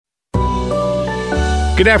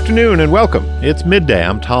Good afternoon and welcome. It's midday.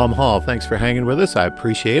 I'm Tom Hall. Thanks for hanging with us. I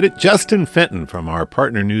appreciate it. Justin Fenton from our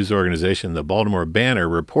partner news organization, the Baltimore Banner,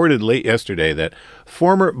 reported late yesterday that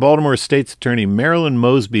former Baltimore State's Attorney Marilyn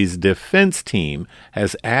Mosby's defense team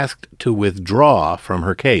has asked to withdraw from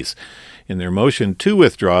her case. In their motion to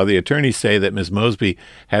withdraw, the attorneys say that Ms. Mosby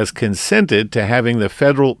has consented to having the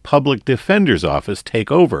federal public defender's office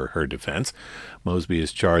take over her defense. Mosby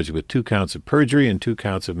is charged with 2 counts of perjury and 2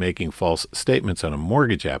 counts of making false statements on a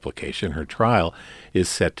mortgage application. Her trial is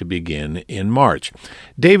set to begin in March.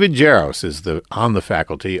 David Jaros is on the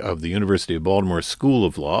faculty of the University of Baltimore School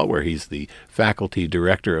of Law, where he's the faculty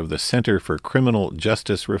director of the Center for Criminal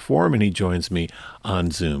Justice Reform, and he joins me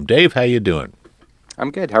on Zoom. Dave, how you doing? I'm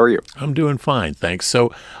good. How are you? I'm doing fine, thanks.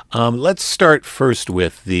 So let's start first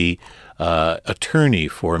with the attorney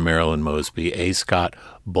for Marilyn Mosby, A. Scott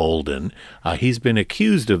Bolden. He's been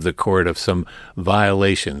accused of the court of some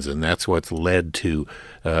violations, and that's what's led to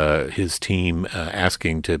his team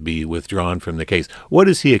asking to be withdrawn from the case. What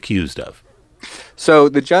is he accused of? So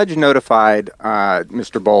the judge notified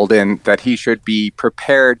Mr. Bolden that he should be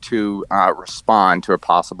prepared to respond to a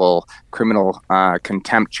possible criminal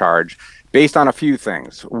contempt charge based on a few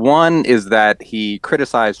things. One is that he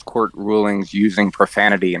criticized court rulings using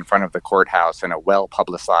profanity in front of the courthouse in a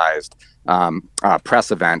well-publicized press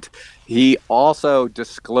event. He also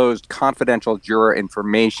disclosed confidential juror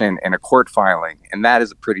information in a court filing, and that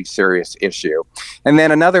is a pretty serious issue. And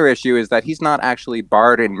then another issue is that he's not actually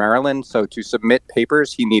barred in Maryland, so to submit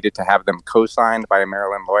papers, he needed to have them co-signed by a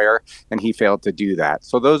Maryland lawyer, and he failed to do that.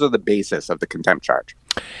 So those are the basis of the contempt charge.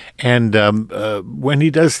 And when he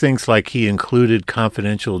does things like he included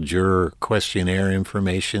confidential juror questionnaire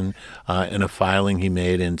information in a filing he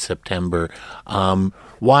made in September,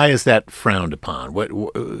 why is that frowned upon? What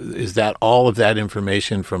is that? All of that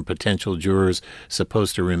information from potential jurors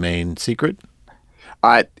supposed to remain secret?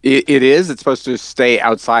 It is. It's supposed to stay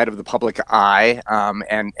outside of the public eye,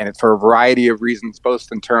 and it's for a variety of reasons, both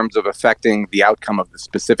in terms of affecting the outcome of the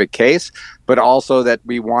specific case, but also that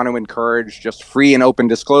we want to encourage just free and open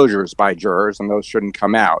disclosures by jurors, and those shouldn't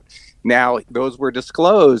come out. Now, those were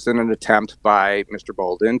disclosed in an attempt by Mr.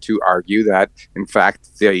 Bolden to argue that, in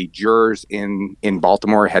fact, the jurors in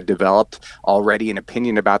Baltimore had developed already an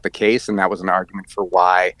opinion about the case, and that was an argument for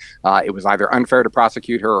why it was either unfair to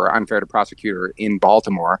prosecute her or unfair to prosecute her in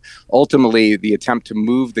Baltimore. Ultimately, the attempt to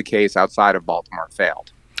move the case outside of Baltimore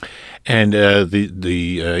failed. And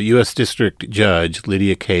the U.S. District Judge,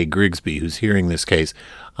 Lydia K. Grigsby, who's hearing this case,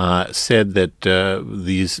 said that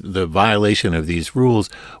the violation of these rules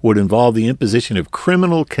would involve the imposition of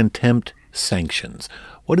criminal contempt sanctions.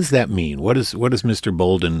 What does that mean? What does Mr.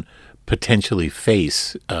 Bolden potentially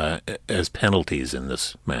face as penalties in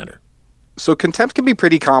this matter? So contempt can be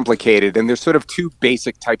pretty complicated, and there's sort of 2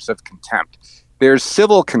 basic types of contempt. There's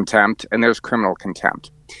civil contempt and there's criminal contempt.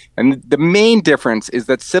 And the main difference is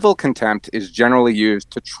that civil contempt is generally used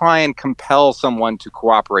to try and compel someone to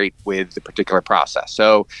cooperate with the particular process.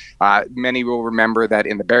 So many will remember that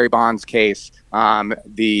in the Barry Bonds case,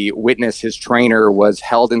 the witness, his trainer, was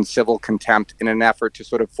held in civil contempt in an effort to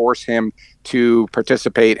sort of force him to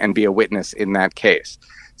participate and be a witness in that case.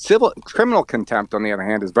 Criminal contempt, on the other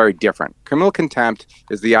hand, is very different. Criminal contempt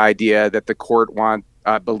is the idea that the court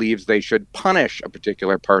believes they should punish a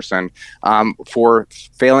particular person for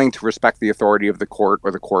failing to respect the authority of the court or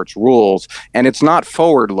the court's rules. And it's not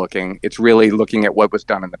forward-looking. It's really looking at what was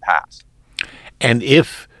done in the past. And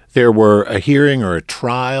if there were a hearing or a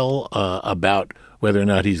trial about whether or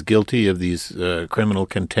not he's guilty of these criminal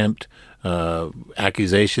contempt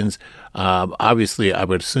accusations, obviously I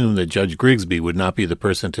would assume that Judge Grigsby would not be the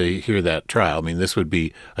person to hear that trial. I mean, this would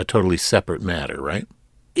be a totally separate matter, right?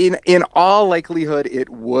 In all likelihood, it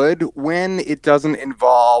would, when it doesn't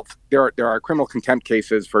involve, there are criminal contempt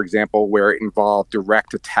cases, for example, where it involved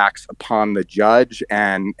direct attacks upon the judge,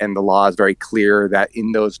 and the law is very clear that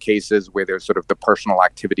in those cases where there's sort of the personal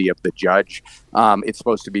activity of the judge, it's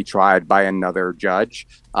supposed to be tried by another judge.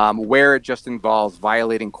 Where it just involves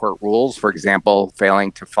violating court rules, for example,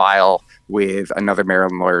 failing to file with another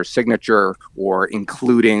Maryland lawyer's signature or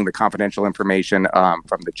including the confidential information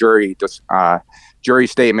from the jury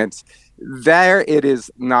statements, there it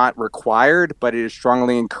is not required, but it is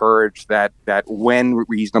strongly encouraged that when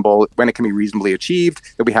it can be reasonably achieved,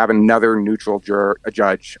 that we have another neutral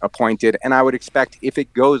judge appointed. And I would expect if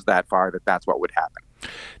it goes that far, that's what would happen.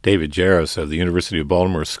 David Jaros of the University of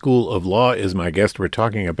Baltimore School of Law is my guest. We're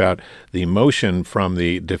talking about the motion from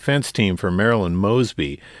the defense team for Marilyn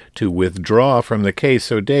Mosby to withdraw from the case.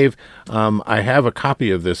 So, Dave, I have a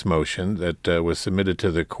copy of this motion that was submitted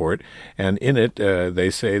to the court, and in it they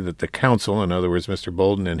say that the counsel, in other words, Mr.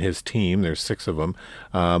 Bolden and his team, there's 6 of them,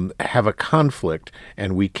 have a conflict,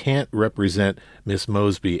 and we can't represent Miss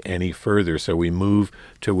Mosby any further, so we move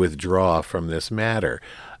to withdraw from this matter.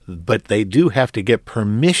 But they do have to get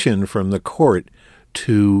permission from the court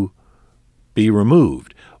to be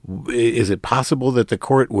removed. Is it possible that the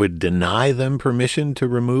court would deny them permission to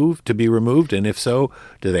be removed? And if so,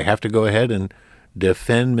 do they have to go ahead and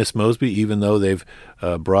defend Miss Mosby, even though they've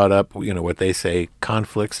brought up, what they say,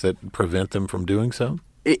 conflicts that prevent them from doing so?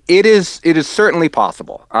 It is certainly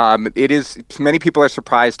possible. Many people are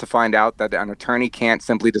surprised to find out that an attorney can't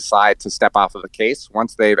simply decide to step off of the case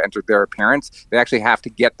once they've entered their appearance. They actually have to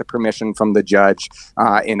get the permission from the judge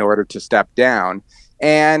in order to step down.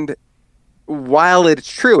 And while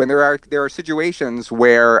it's true, and there are situations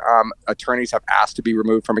where attorneys have asked to be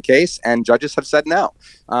removed from a case and judges have said no.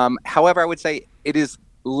 However, I would say it is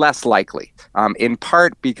less likely, in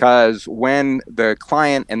part because when the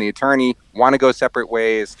client and the attorney want to go separate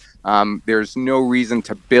ways, there's no reason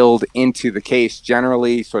to build into the case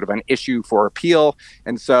generally sort of an issue for appeal.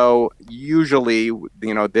 And so usually,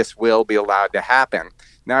 this will be allowed to happen.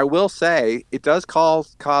 Now, I will say it does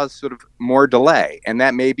cause sort of more delay, and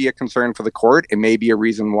that may be a concern for the court. It may be a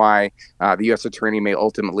reason why the U.S. attorney may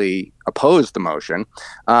ultimately oppose the motion.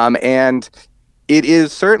 And it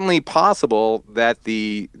is certainly possible that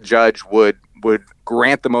the judge would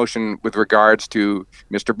grant the motion with regards to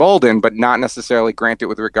Mr. Bolden, but not necessarily grant it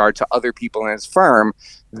with regard to other people in his firm.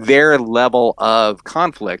 Their level of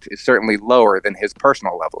conflict is certainly lower than his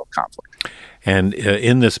personal level of conflict. And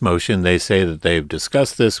in this motion, they say that they've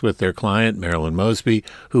discussed this with their client, Marilyn Mosby,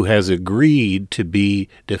 who has agreed to be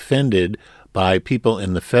defended by people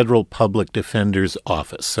in the Federal Public Defender's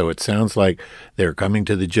Office. So it sounds like they're coming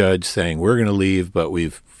to the judge saying, we're going to leave, but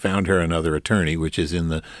we've found her another attorney, which is in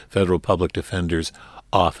the Federal Public Defender's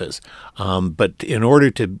Office. But in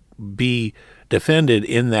order to be defended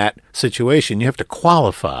in that situation, you have to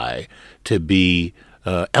qualify to be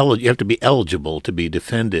you have to be eligible to be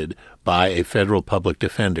defended by a federal public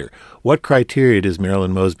defender. What criteria does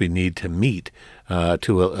Marilyn Mosby need to meet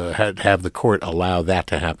to have the court allow that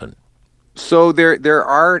to happen? So there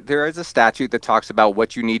is a statute that talks about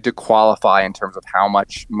what you need to qualify in terms of how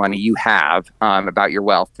much money you have, about your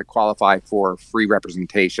wealth, to qualify for free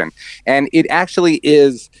representation. And it actually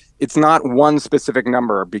it's not one specific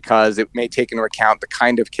number because it may take into account the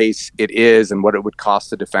kind of case it is and what it would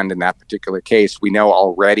cost to defend in that particular case. We know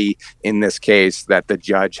already in this case that the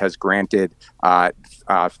judge has granted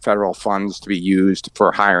federal funds to be used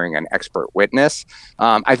for hiring an expert witness.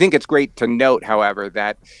 I think it's great to note, however,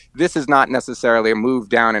 that this is not necessarily a move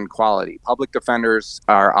down in quality. Public defenders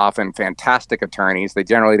are often fantastic attorneys. They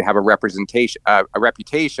generally have a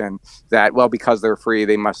reputation that, well, because they're free,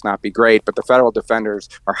 they must not be great. But the federal defenders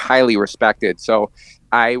are highly respected. So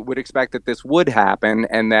I would expect that this would happen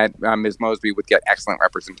and that Ms. Mosby would get excellent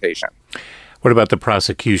representation. What about the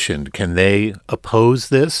prosecution? Can they oppose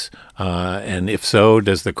this? And if so,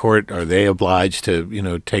 are they obliged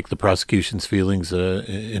to, take the prosecution's feelings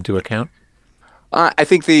into account? I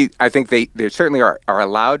think they certainly are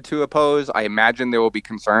allowed to oppose. I imagine there will be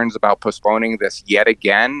concerns about postponing this yet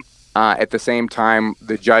again. At the same time,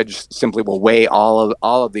 the judge simply will weigh all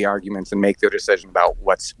of the arguments and make their decision about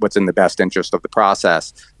what's in the best interest of the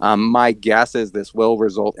process. My guess is this will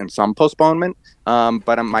result in some postponement,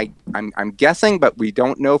 but I'm guessing, but we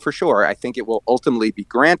don't know for sure. I think it will ultimately be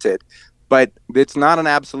granted, but it's not an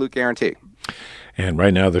absolute guarantee. And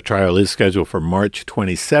right now the trial is scheduled for March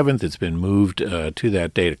 27th. It's been moved to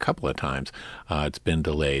that date a couple of times. It's been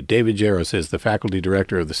delayed. David Jaros is the faculty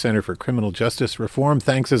director of the Center for Criminal Justice Reform.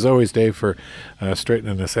 Thanks as always, Dave, for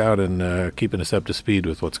straightening us out and keeping us up to speed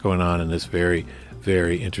with what's going on in this very,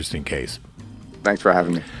 very interesting case. Thanks for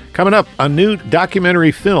having me. Coming up, a new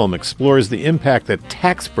documentary film explores the impact that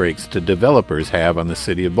tax breaks to developers have on the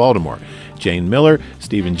city of Baltimore. Jane Miller,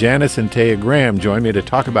 Stephen Janis, and Taya Graham join me to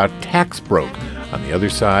talk about Tax Broke. On the other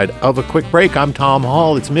side of a quick break, I'm Tom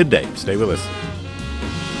Hall. It's midday. Stay with us.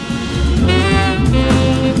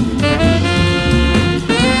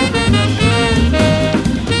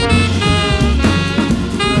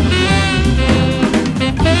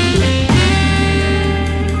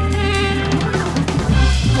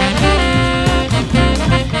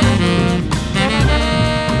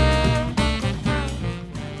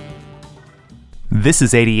 This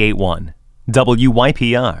is 88.1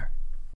 WYPR.